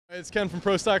It's Ken from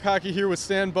ProStockHockey here with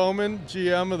Stan Bowman,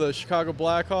 GM of the Chicago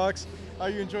Blackhawks. How are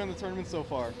you enjoying the tournament so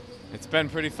far? It's been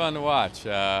pretty fun to watch.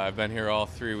 I've been here all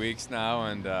 3 weeks now,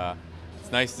 and it's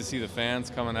nice to see the fans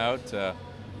coming out to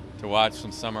watch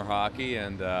some summer hockey.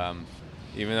 And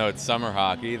even though it's summer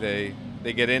hockey, they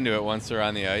get into it once they're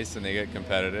on the ice and they get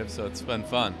competitive, so it's been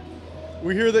fun.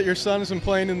 We hear that your son has been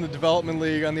playing in the development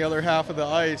league on the other half of the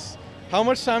ice. How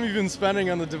much time have you been spending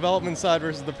on the development side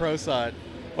versus the pro side?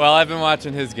 Well, I've been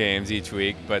watching his games each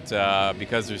week, but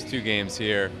because there's 2 games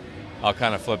here, I'll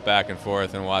kind of flip back and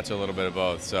forth and watch a little bit of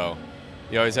both. So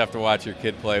you always have to watch your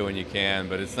kid play when you can,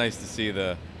 but it's nice to see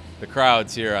the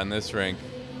crowds here on this rink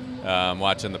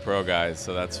watching the pro guys,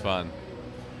 so that's fun.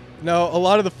 Now, a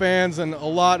lot of the fans and a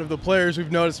lot of the players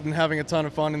we've noticed have been having a ton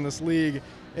of fun in this league,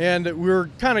 and we were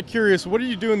kind of curious, what do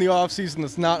you do in the off-season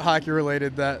that's not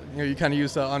hockey-related that you kind of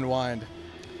use to unwind?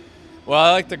 Well,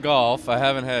 I like to golf. I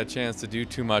haven't had a chance to do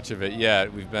too much of it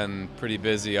yet. We've been pretty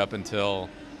busy up until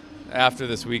after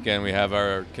this weekend. We have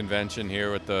our convention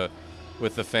here with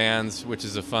the fans, which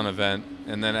is a fun event.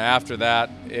 And then after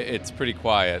that, it's pretty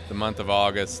quiet. The month of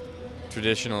August,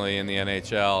 traditionally in the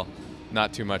NHL,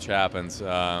 not too much happens.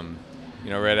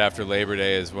 Right after Labor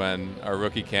Day is when our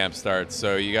rookie camp starts.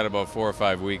 So you got about 4 or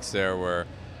 5 weeks there where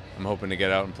I'm hoping to get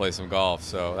out and play some golf.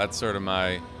 So that's sort of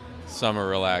my summer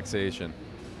relaxation.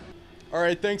 All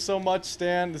right, thanks so much,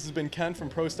 Stan. This has been Ken from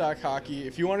ProStockHockey.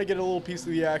 If you want to get a little piece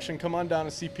of the action, come on down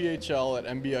to CPHL at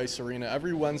MB Ice Arena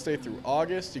every Wednesday through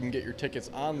August. You can get your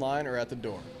tickets online or at the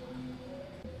door.